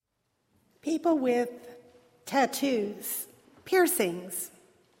People with tattoos, piercings,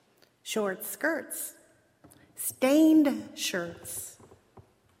 short skirts, stained shirts,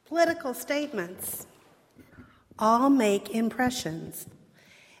 political statements, all make impressions.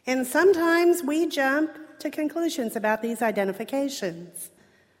 And sometimes we jump to conclusions about these identifications.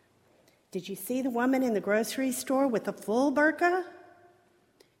 Did you see the woman in the grocery store with the full burqa?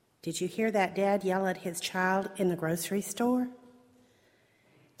 Did you hear that dad yell at his child in the grocery store?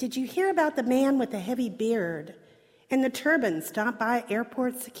 Did you hear about the man with the heavy beard and the turban stopped by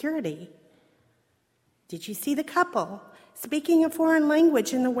airport security? Did you see the couple speaking a foreign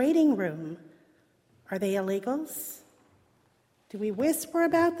language in the waiting room? Are they illegals? Do we whisper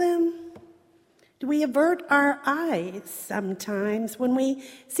about them? Do we avert our eyes sometimes when we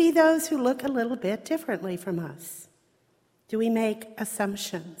see those who look a little bit differently from us? Do we make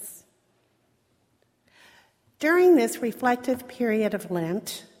assumptions? During this reflective period of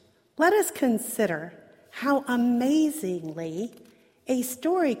Lent, let us consider how amazingly a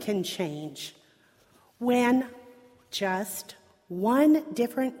story can change when just one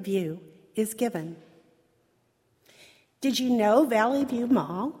different view is given. Did you know Valley View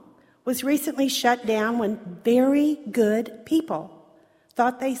Mall was recently shut down when very good people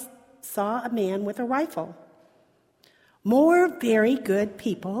thought they saw a man with a rifle? More very good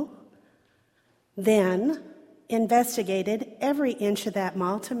people then investigated every inch of that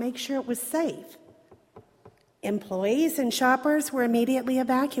mall to make sure it was safe. Employees and shoppers were immediately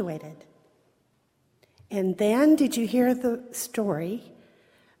evacuated. And then did you hear the story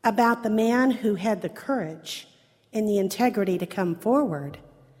about the man who had the courage and the integrity to come forward,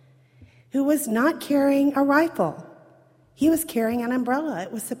 who was not carrying a rifle? He was carrying an umbrella.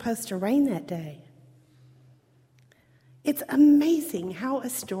 It was supposed to rain that day. It's amazing how a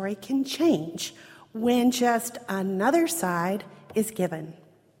story can change when just another side is given.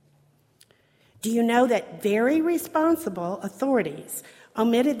 Do you know that very responsible authorities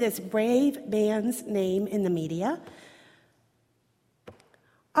omitted this brave man's name in the media?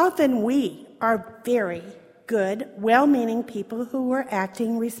 Often we are very good, well-meaning people who are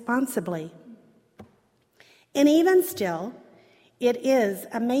acting responsibly. And even still, it is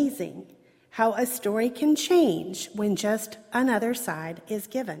amazing how a story can change when just another side is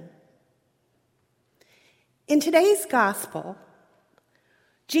given. In today's gospel,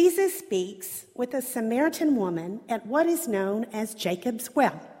 Jesus speaks with a Samaritan woman at what is known as Jacob's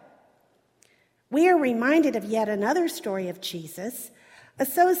Well. We are reminded of yet another story of Jesus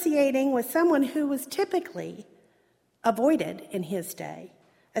associating with someone who was typically avoided in his day,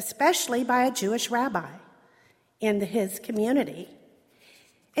 especially by a Jewish rabbi in his community.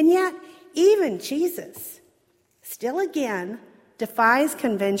 And yet, even Jesus still again defies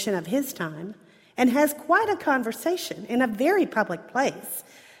convention of his time and has quite a conversation in a very public place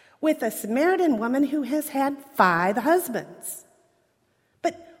with a Samaritan woman who has had 5 husbands.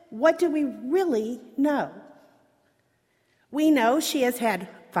 But what do we really know? We know she has had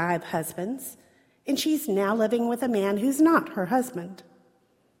 5 husbands, and she's now living with a man who's not her husband.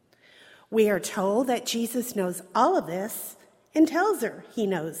 We are told that Jesus knows all of this and tells her he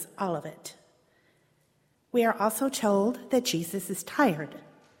knows all of it. We are also told that Jesus is tired.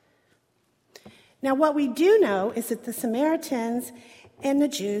 Now, what we do know is that the Samaritans and the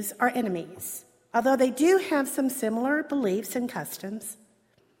Jews are enemies, although they do have some similar beliefs and customs.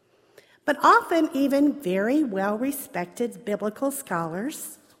 But often even very well-respected biblical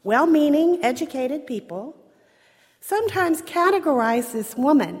scholars, well-meaning, educated people, sometimes categorize this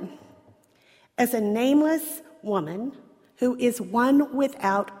woman as a nameless woman who is one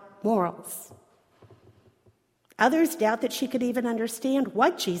without morals. Others doubt that she could even understand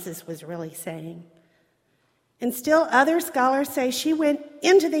what Jesus was really saying. And still other scholars say she went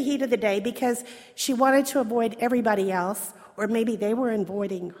into the heat of the day because she wanted to avoid everybody else, or maybe they were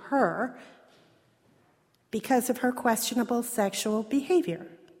avoiding her because of her questionable sexual behavior.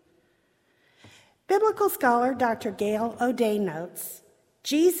 Biblical scholar Dr. Gail O'Day notes,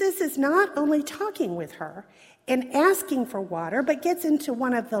 Jesus is not only talking with her and asking for water, but gets into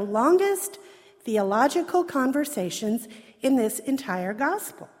one of the longest theological conversations in this entire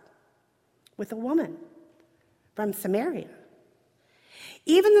gospel with a woman from Samaria.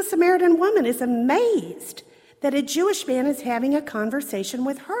 Even the Samaritan woman is amazed that a Jewish man is having a conversation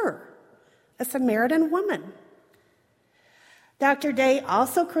with her, a Samaritan woman. Dr. Day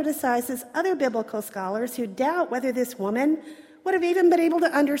also criticizes other biblical scholars who doubt whether this woman would have even been able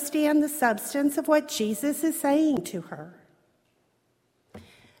to understand the substance of what Jesus is saying to her.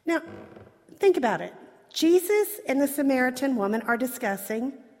 Now, think about it. Jesus and the Samaritan woman are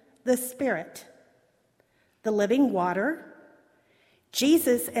discussing the Spirit, the living water,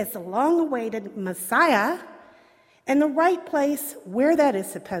 Jesus as the long-awaited Messiah, and the right place where that is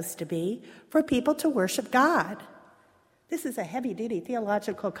supposed to be for people to worship God. This is a heavy-duty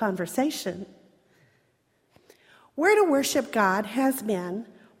theological conversation. Where to worship God has been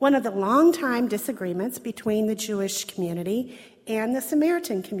one of the long-time disagreements between the Jewish community and the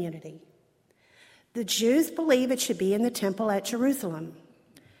Samaritan community. The Jews believe it should be in the temple at Jerusalem.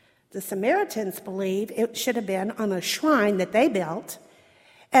 The Samaritans believe it should have been on a shrine that they built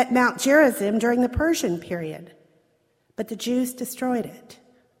at Mount Gerizim during the Persian period, but the Jews destroyed it.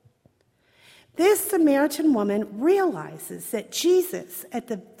 This Samaritan woman realizes that Jesus, at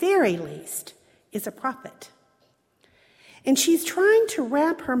the very least, is a prophet. And she's trying to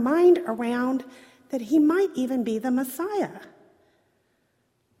wrap her mind around that he might even be the Messiah.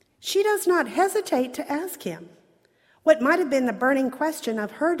 She does not hesitate to ask him what might have been the burning question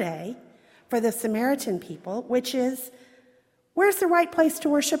of her day for the Samaritan people, which is, where's the right place to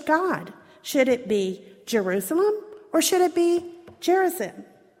worship God? Should it be Jerusalem or should it be Gerizim?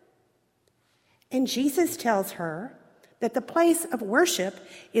 And Jesus tells her that the place of worship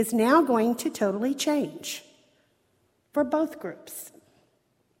is now going to totally change for both groups.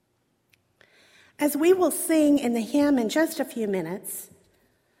 As we will sing in the hymn in just a few minutes,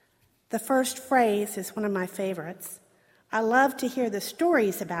 the first phrase is one of my favorites. I love to hear the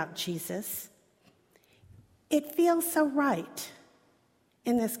stories about Jesus. It feels so right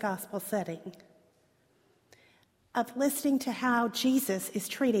in this gospel setting of listening to how Jesus is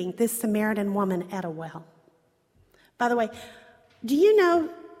treating this Samaritan woman at a well. By the way, do you know,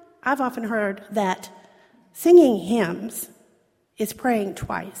 I've often heard that singing hymns is praying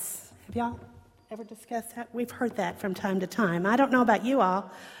twice. Have y'all ever discussed that? We've heard that from time to time. I don't know about you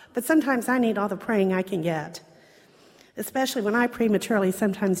all, but sometimes I need all the praying I can get, especially when I prematurely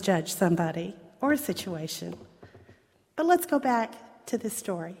sometimes judge somebody or a situation. But let's go back to this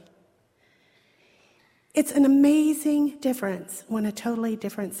story. It's an amazing difference when a totally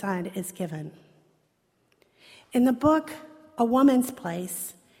different side is given. In the book, A Woman's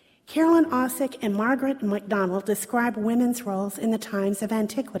Place, Carolyn Osick and Margaret MacDonald describe women's roles in the times of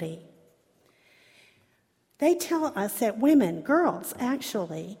antiquity. They tell us that women, girls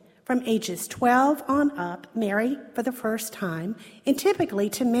actually, from ages 12 on up, marry for the first time, and typically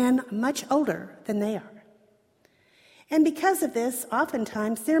to men much older than they are. And because of this,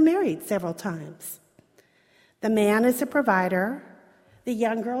 oftentimes they're married several times. The man is a provider. The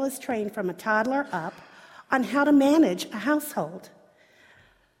young girl is trained from a toddler up on how to manage a household.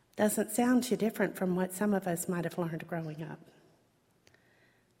 Doesn't sound too different from what some of us might have learned growing up.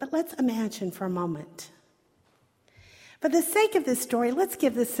 But let's imagine for a moment. For the sake of this story, let's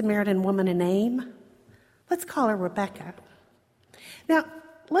give this Samaritan woman a name. Let's call her Rebecca. Now,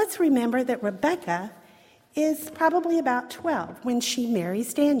 let's remember that Rebecca is probably about 12 when she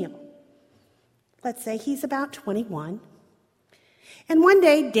marries Daniel. Let's say he's about 21. And one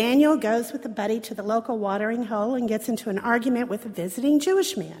day, Daniel goes with a buddy to the local watering hole and gets into an argument with a visiting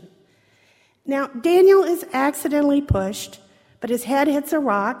Jewish man. Now, Daniel is accidentally pushed, but his head hits a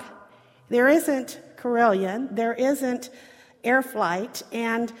rock. There isn't carillon, there isn't air flight,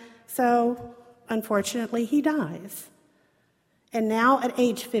 and so, unfortunately, he dies. And now, at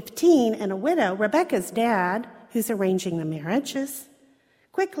age 15 and a widow, Rebecca's dad, who's arranging the marriages,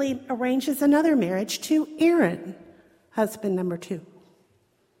 quickly arranges another marriage to Aaron, husband number 2.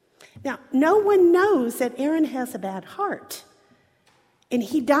 Now, no one knows that Aaron has a bad heart, and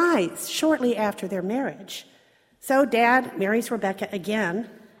he dies shortly after their marriage. So Dad marries Rebecca again,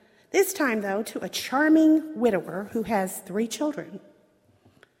 this time, though, to a charming widower who has 3 children.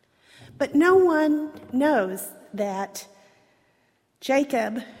 But no one knows that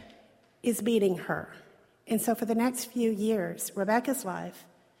Jacob is beating her. And so for the next few years, Rebecca's life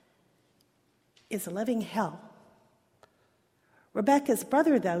is a living hell. Rebecca's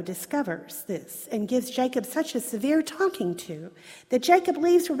brother, though, discovers this and gives Jacob such a severe talking to that Jacob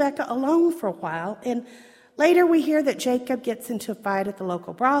leaves Rebecca alone for a while, and later we hear that Jacob gets into a fight at the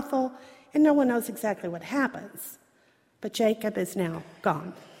local brothel, and no one knows exactly what happens. But Jacob is now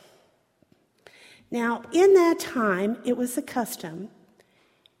gone. Now, in that time, it was a custom,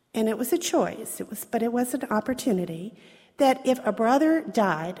 and it was a choice, but it was an opportunity, that if a brother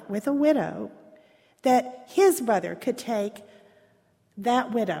died with a widow, that his brother could take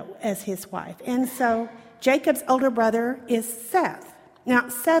that widow as his wife. And so Jacob's older brother is Seth. Now,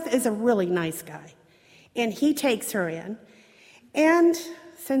 Seth is a really nice guy, and he takes her in. And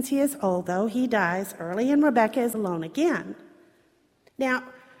since he is old, though, he dies early, and Rebecca is alone again. Now,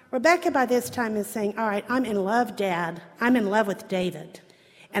 Rebecca by this time is saying, all right, I'm in love, Dad. I'm in love with David,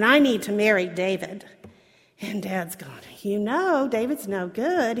 and I need to marry David. And Dad's going, David's no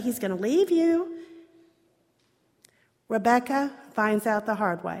good. He's going to leave you. Rebecca finds out the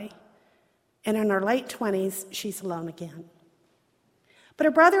hard way. And in her late 20s, she's alone again. But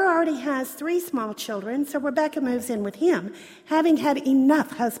her brother already has 3 small children, so Rebecca moves in with him, having had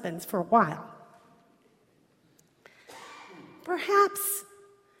enough husbands for a while. Perhaps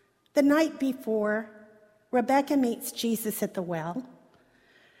the night before, Rebecca meets Jesus at the well.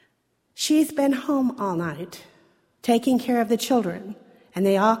 She's been home all night, taking care of the children, and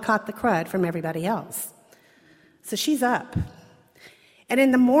they all caught the crud from everybody else. So she's up. And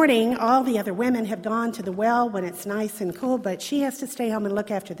in the morning, all the other women have gone to the well when it's nice and cool, but she has to stay home and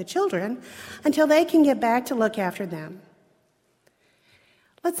look after the children until they can get back to look after them.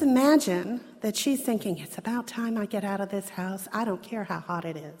 Let's imagine that she's thinking, it's about time I get out of this house. I don't care how hot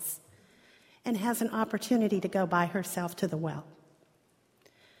it is. And has an opportunity to go by herself to the well.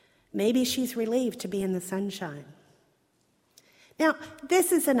 Maybe she's relieved to be in the sunshine. Now,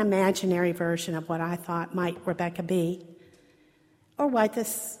 this is an imaginary version of what I thought might Rebecca be, or what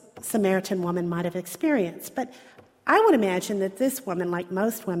this Samaritan woman might have experienced. But I would imagine that this woman, like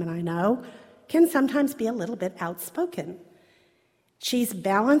most women I know, can sometimes be a little bit outspoken. She's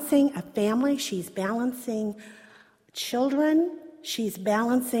balancing a family, she's balancing children, she's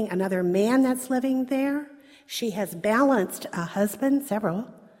balancing another man that's living there. She has balanced a husband,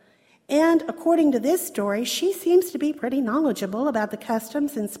 several. And according to this story, she seems to be pretty knowledgeable about the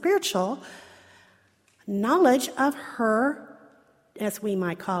customs and spiritual knowledge of her, as we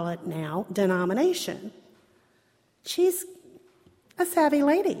might call it now, denomination. She's a savvy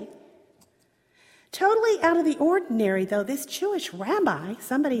lady. Totally out of the ordinary, though, this Jewish rabbi,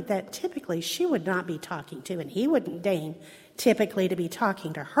 somebody that typically she would not be talking to, and he wouldn't deign typically to be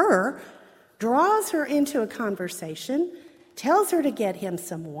talking to her, draws her into a conversation, tells her to get him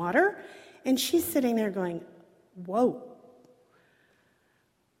some water, and she's sitting there going, whoa.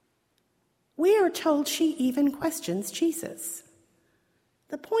 We are told she even questions Jesus.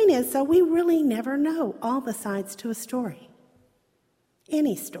 The point is, though, we really never know all the sides to a story.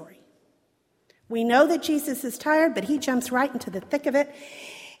 Any story. We know that Jesus is tired, but he jumps right into the thick of it.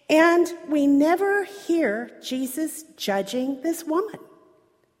 And we never hear Jesus judging this woman.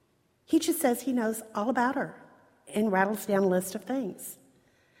 He just says he knows all about her and rattles down a list of things.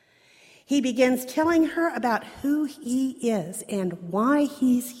 He begins telling her about who he is and why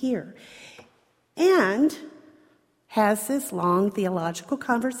he's here, and has this long theological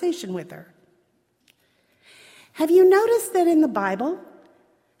conversation with her. Have you noticed that in the Bible,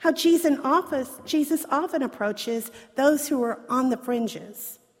 how Jesus often approaches those who are on the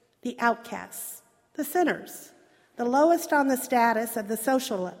fringes, the outcasts, the sinners, the lowest on the status of the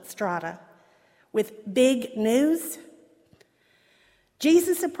social strata, with big news?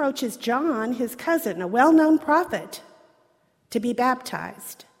 Jesus approaches John, his cousin, a well-known prophet, to be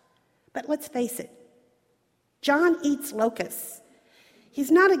baptized. But let's face it, John eats locusts.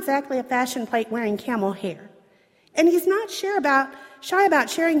 He's not exactly a fashion plate wearing camel hair. And he's not shy about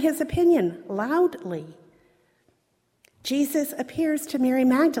sharing his opinion loudly. Jesus appears to Mary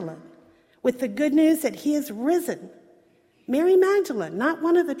Magdalene with the good news that he is risen. Mary Magdalene, not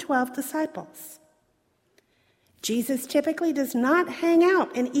one of the 12 disciples. Jesus typically does not hang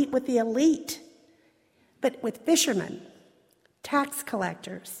out and eat with the elite, but with fishermen, tax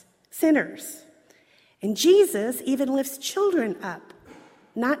collectors, sinners. And Jesus even lifts children up,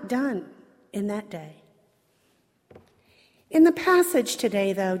 not done in that day. In the passage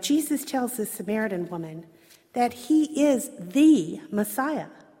today, though, Jesus tells the Samaritan woman that he is the Messiah.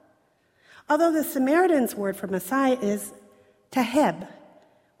 Although the Samaritan's word for Messiah is taheb,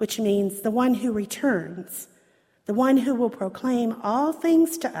 which means the one who returns, the one who will proclaim all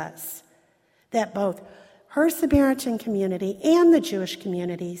things to us, that both her Samaritan community and the Jewish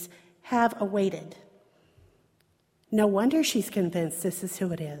communities have awaited. No wonder she's convinced this is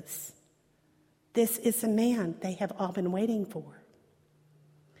who it is. This is the man they have all been waiting for.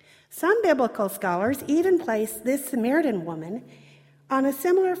 Some biblical scholars even place this Samaritan woman on a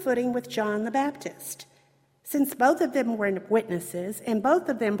similar footing with John the Baptist, since both of them were witnesses and both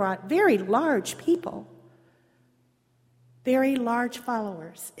of them brought very large people, very large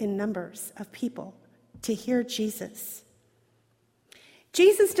followers in numbers of people to hear Jesus.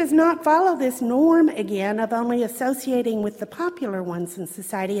 Jesus does not follow this norm again of only associating with the popular ones in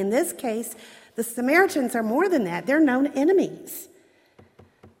society. In this case, the Samaritans are more than that. They're known enemies.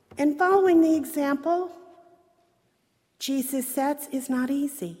 And following the example Jesus sets is not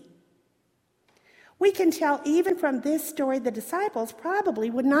easy. We can tell even from this story the disciples probably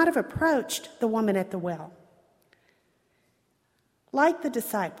would not have approached the woman at the well. Like the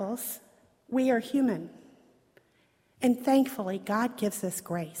disciples, we are human. And thankfully, God gives us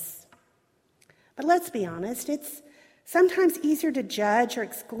grace. But let's be honest, it's sometimes easier to judge or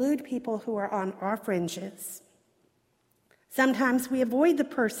exclude people who are on our fringes. Sometimes we avoid the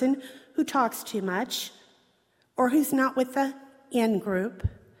person who talks too much or who's not with the in group.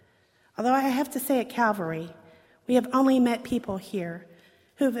 Although I have to say at Calvary, we have only met people here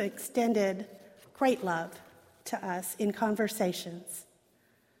who have extended great love to us in conversations.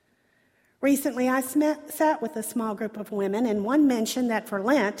 Recently, I sat with a small group of women, and one mentioned that for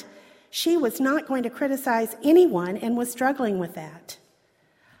Lent, she was not going to criticize anyone and was struggling with that.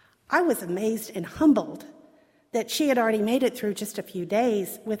 I was amazed and humbled that she had already made it through just a few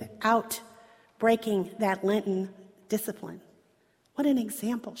days without breaking that Lenten discipline. What an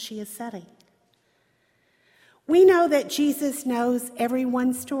example she is setting. We know that Jesus knows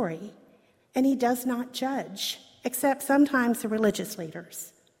everyone's story, and he does not judge, except sometimes the religious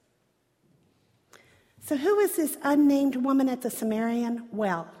leaders. So who is this unnamed woman at the Samaritan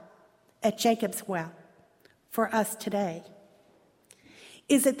well, at Jacob's well, for us today?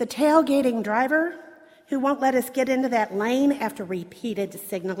 Is it the tailgating driver who won't let us get into that lane after repeated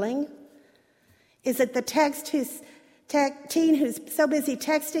signaling? Is it the teen who's so busy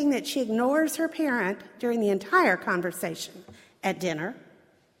texting that she ignores her parent during the entire conversation at dinner?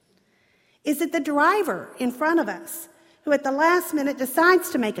 Is it the driver in front of us who at the last minute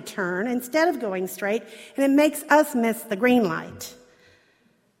decides to make a turn instead of going straight, and it makes us miss the green light?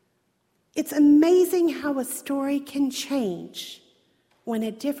 It's amazing how a story can change when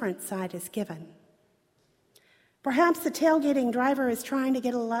a different side is given. Perhaps the tailgating driver is trying to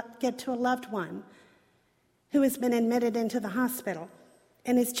get to a loved one who has been admitted into the hospital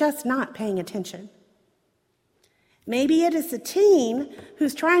and is just not paying attention. Maybe it is the teen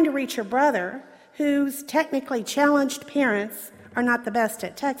who's trying to reach her brother, whose technically challenged parents are not the best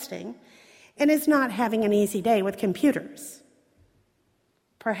at texting, and is not having an easy day with computers.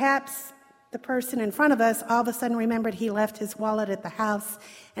 Perhaps the person in front of us all of a sudden remembered he left his wallet at the house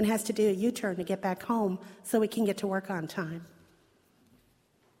and has to do a U-turn to get back home so he can get to work on time.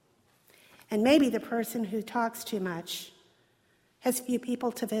 And maybe the person who talks too much has few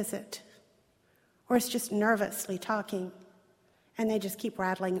people to visit, or is just nervously talking, and they just keep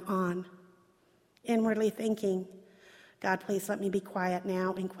rattling on, inwardly thinking, God, please let me be quiet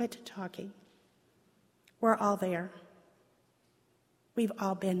now and quit talking. We're all there. We've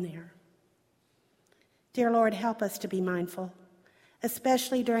all been there. Dear Lord, help us to be mindful,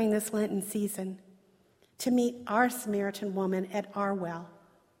 especially during this Lenten season, to meet our Samaritan woman at our well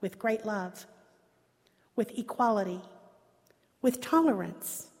with great love, with equality, with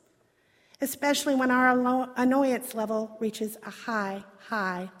tolerance, especially when our annoyance level reaches a high,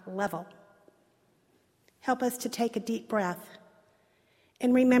 high level. Help us to take a deep breath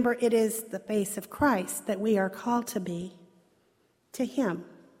and remember it is the face of Christ that we are called to be, to him,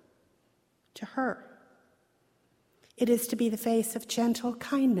 to her. It is to be the face of gentle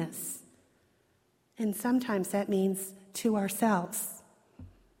kindness, and sometimes that means to ourselves,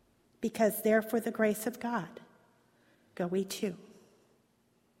 because there for the grace of God go we too.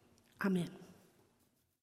 Amen.